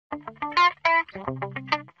Hey,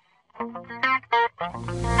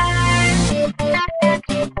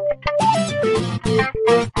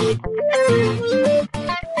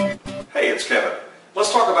 it's Kevin.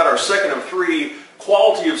 Let's talk about our second of three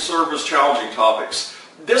quality of service challenging topics.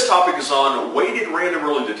 This topic is on weighted random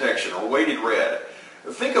early detection, or weighted RED.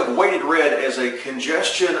 Think of weighted RED as a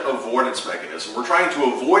congestion avoidance mechanism. We're trying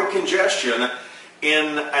to avoid congestion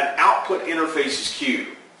in an output interface's queue.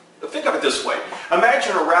 Think of it this way.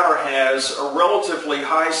 Imagine a router has a relatively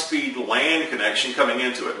high-speed LAN connection coming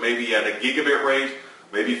into it, maybe at a gigabit rate,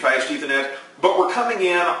 maybe fast Ethernet, but we're coming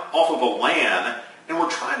in off of a LAN and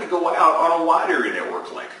we're trying to go out on a wide area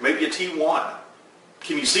network link, maybe a T1.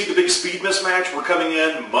 Can you see the big speed mismatch? We're coming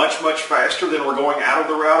in much faster than we're going out of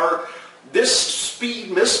the router. This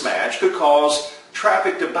speed mismatch could cause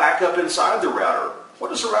traffic to back up inside the router.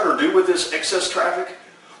 What does the router do with this excess traffic?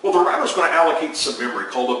 Well, the router is going to allocate some memory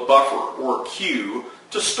called a buffer or a queue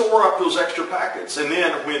to store up those extra packets. And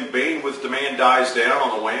then when bandwidth demand dies down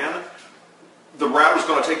on the WAN, the router is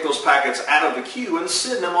going to take those packets out of the queue and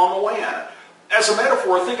send them on the WAN. As a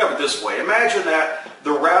metaphor, think of it this way. Imagine that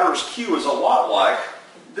the router's queue is a lot like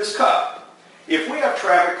this cup. If we have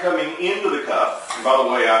traffic coming into the cup, and by the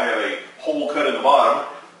way, I have a hole cut in the bottom.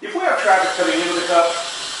 If we have traffic coming into the cup,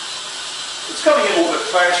 it's coming in a little bit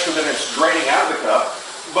faster than it's draining out of the cup,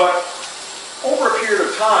 but over a period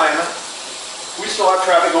of time, we still have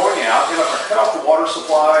traffic going out, and if I cut off the water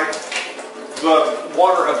supply, the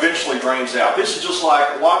water eventually drains out. This is just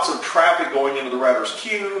like lots of traffic going into the router's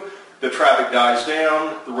queue. The traffic dies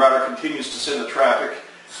down, the router continues to send the traffic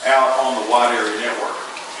out on the wide area network.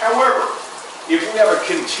 However, if we have a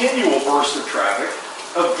continual burst of traffic,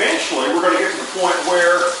 eventually we're going to get to the point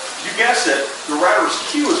where, you guess it, the router's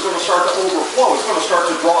queue is going to start to overflow. It's going to start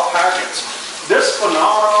to drop packets. This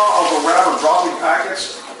phenomenon of the router dropping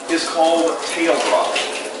packets is called tail drop.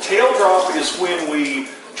 Tail drop is when we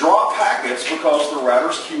drop packets because the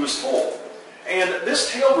router's queue is full. And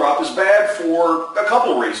this tail drop is bad for a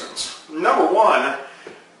couple of reasons. Number one,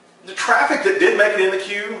 the traffic that did make it in the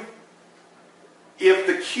queue, if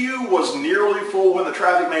the queue was nearly full when the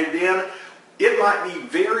traffic made it in, it might be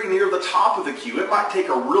very near the top of the queue. It might take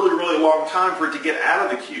a really long time for it to get out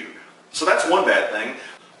of the queue. So that's one bad thing.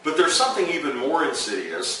 But there's something even more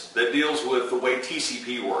insidious that deals with the way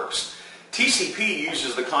TCP works. TCP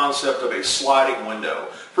uses the concept of a sliding window.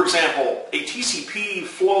 For example, a TCP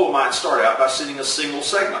flow might start out by sending a single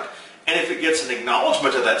segment. And if it gets an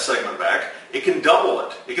acknowledgement of that segment back, it can double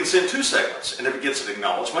it. It can send 2 segments. And if it gets an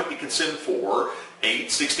acknowledgement, it can send 4, 8,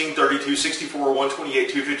 16, 32, 64, 128,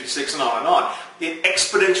 256, and on and on. It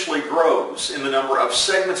exponentially grows in the number of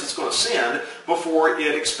segments it's going to send before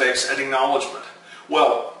it expects an acknowledgement.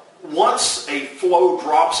 Well, once a flow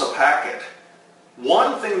drops a packet,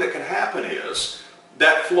 one thing that can happen is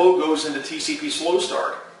that flow goes into TCP slow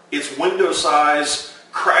start. Its window size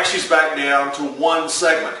crashes back down to 1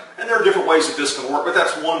 segment. And there are different ways that this can work, but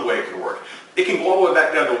that's one way it can work. It can go all the way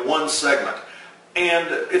back down to 1 segment. And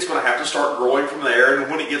it's going to have to start growing from there. And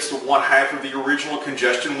when it gets to 1/2 of the original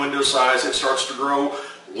congestion window size, it starts to grow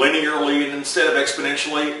linearly and instead of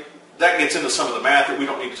exponentially. That gets into some of the math that we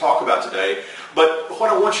don't need to talk about today. But what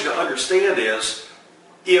I want you to understand is,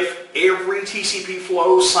 if every TCP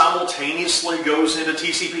flow simultaneously goes into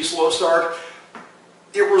TCP slow start,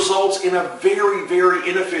 it results in a very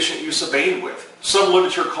inefficient use of bandwidth. Some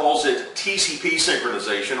literature calls it TCP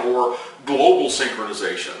synchronization or global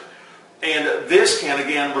synchronization. And this can,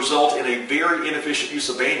 again, result in a very inefficient use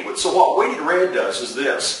of bandwidth. So what weighted RED does is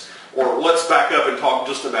this, or let's back up and talk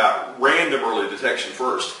just about random early detection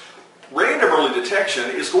first. Random early detection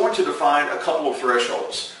is going to define a couple of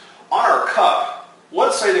thresholds. On our cup,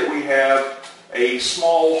 let's say that we have a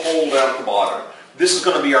small hole down at the bottom. This is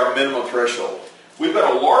going to be our minimum threshold. We've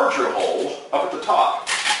got a larger hole up at the top.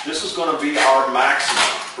 This is going to be our maximum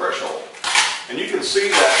threshold. And you can see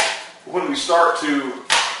that when we start to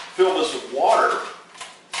fill this with water,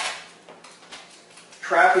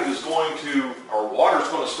 traffic is going to, or water is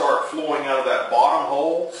going to start flowing out of that bottom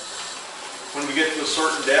hole when we get to a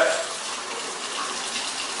certain depth.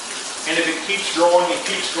 And if it keeps growing and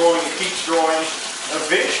keeps growing and keeps growing,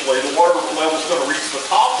 eventually the water level is going to reach the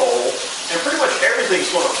top hole, and pretty much everything's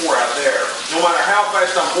going to pour out there. No matter how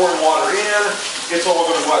fast I'm pouring water in, it's all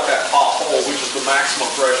going to go out that top hole, which is the maximum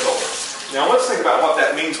threshold. Now let's think about what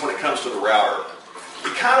that means when it comes to the router.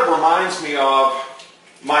 It kind of reminds me of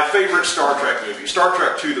my favorite Star Trek movie, Star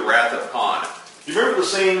Trek II, The Wrath of Khan. You remember the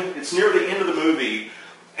scene? It's near the end of the movie,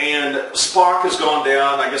 and Spock has gone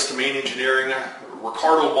down, I guess, to main engineering.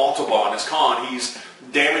 Ricardo Montalban is Khan. He's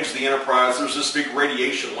damaged the Enterprise. There's this big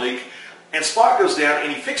radiation leak. And Spock goes down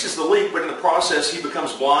and he fixes the leak, but in the process he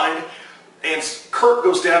becomes blind. And Kirk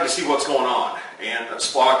goes down to see what's going on. And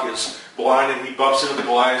Spock is blind and he bumps into the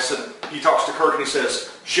glass and he talks to Kirk and he says,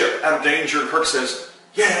 "Ship out of danger." And Kirk says,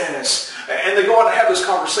 "Yes." And they go on to have this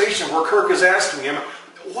conversation where Kirk is asking him,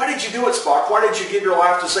 "Why did you do it, Spock? Why did you give your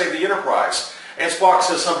life to save the Enterprise?" And Spock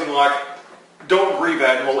says something like, "Don't grieve,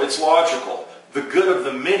 Admiral, it's logical. The good of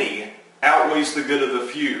the many outweighs the good of the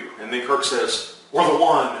few." And then Kirk says, "Or the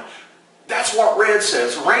one." That's what RED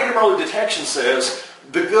says. Random early detection says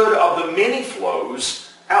the good of the many flows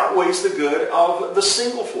outweighs the good of the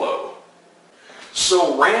single flow.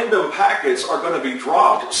 So random packets are going to be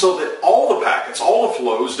dropped so that all the packets, all the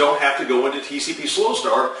flows, don't have to go into TCP slow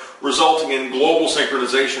start, resulting in global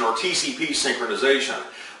synchronization or TCP synchronization.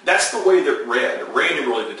 That's the way that RED,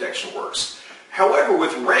 random early detection, works. However,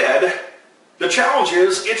 with RED, the challenge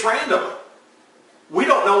is it's random. We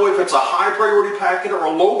don't know if it's a high priority packet or a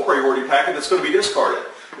low priority packet that's going to be discarded.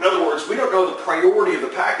 In other words, we don't know the priority of the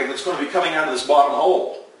packet that's going to be coming out of this bottom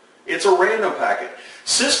hole. It's a random packet.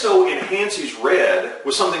 Cisco enhances RED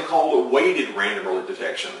with something called a weighted random early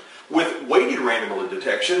detection. With weighted random early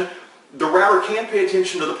detection, the router can pay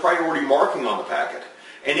attention to the priority marking on the packet,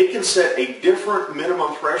 and it can set a different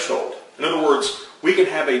minimum threshold. In other words, we can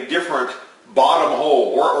have a different bottom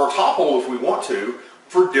hole or top hole if we want to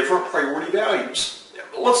for different priority values.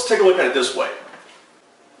 Let's take a look at it this way.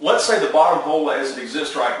 Let's say the bottom hole as it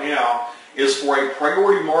exists right now is for a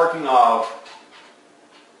priority marking of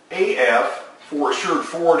AF for assured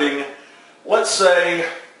forwarding. Let's say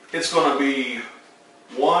it's going to be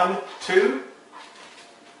 1, 2,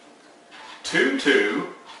 2, 2,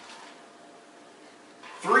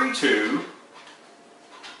 3, 2,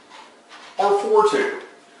 or 4, 2.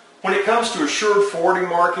 When it comes to assured forwarding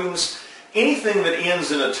markings, anything that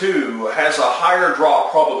ends in a 2 has a higher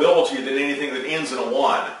drop probability than anything that ends in a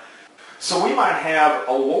 1. So we might have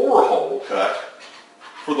a lower hole cut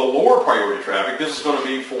for the lower priority traffic. This is going to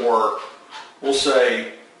be for, we'll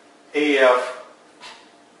say, AF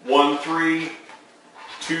 1-3,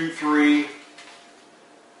 2-3,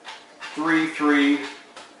 3-3,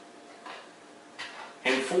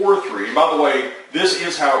 and 4-3. By the way, this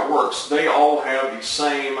is how it works. They all have the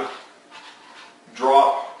same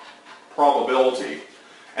drop probability.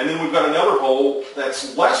 And then we've got another hole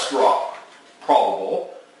that's less drop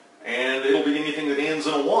probable, and it'll be anything that ends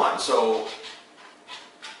in a 1. So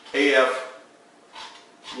AF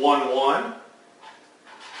 1-1,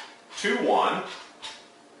 2-1.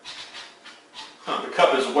 The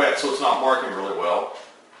cup is wet, so it's not marking really well.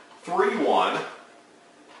 3-1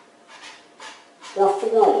 or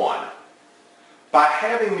 4-1. By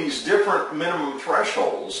having these different minimum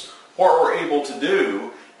thresholds, what we're able to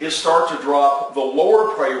do is start to drop the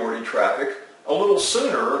lower priority traffic a little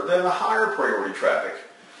sooner than the higher priority traffic.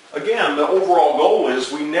 Again, the overall goal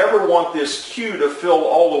is we never want this queue to fill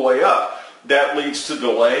all the way up. That leads to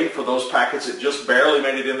delay for those packets that just barely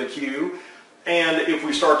made it in the queue. And if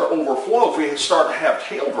we start to overflow, if we start to have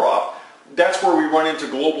tail drop, that's where we run into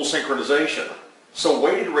global synchronization. So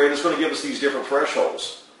weighted RED is going to give us these different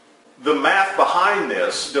thresholds. The math behind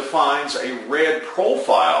this defines a RED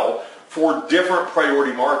profile for different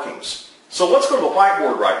priority markings. So let's go to the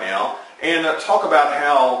whiteboard right now and talk about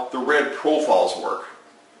how the RED profiles work.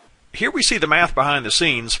 Here we see the math behind the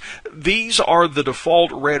scenes. These are the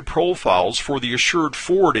default RED profiles for the assured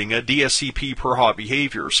forwarding DSCP per hop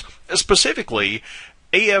behaviors. Specifically,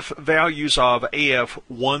 AF values of AF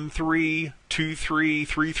 1-3, 2-3,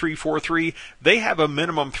 3-3, 4-3, they have a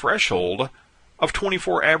minimum threshold of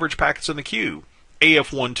 24 average packets in the queue.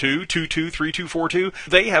 AF 1-2, 2-2, 3-2, 4-2,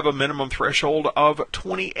 they have a minimum threshold of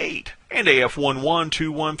 28. And AF 1-1,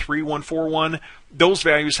 2-1, 3-1, 4-1, those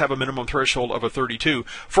values have a minimum threshold of a 32.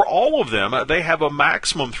 For all of them, they have a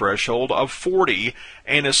maximum threshold of 40,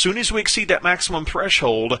 and as soon as we exceed that maximum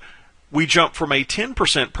threshold, we jump from a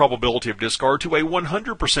 10% probability of discard to a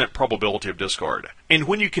 100% probability of discard. And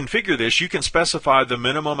when you configure this, you can specify the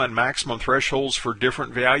minimum and maximum thresholds for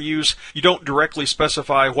different values. You don't directly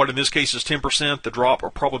specify what in this case is 10%, the drop or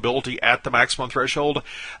probability at the maximum threshold.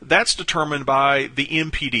 That's determined by the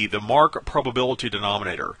MPD, the mark probability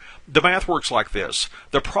denominator. The math works like this.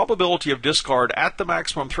 The probability of discard at the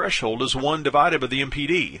maximum threshold is 1 divided by the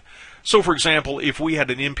MPD. So for example, if we had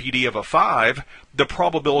an MPD of a 5, the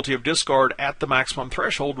probability of discard at the maximum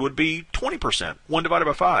threshold would be 20%, 1 divided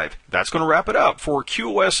by 5. That's going to wrap it up for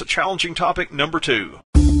QoS challenging topic number 2.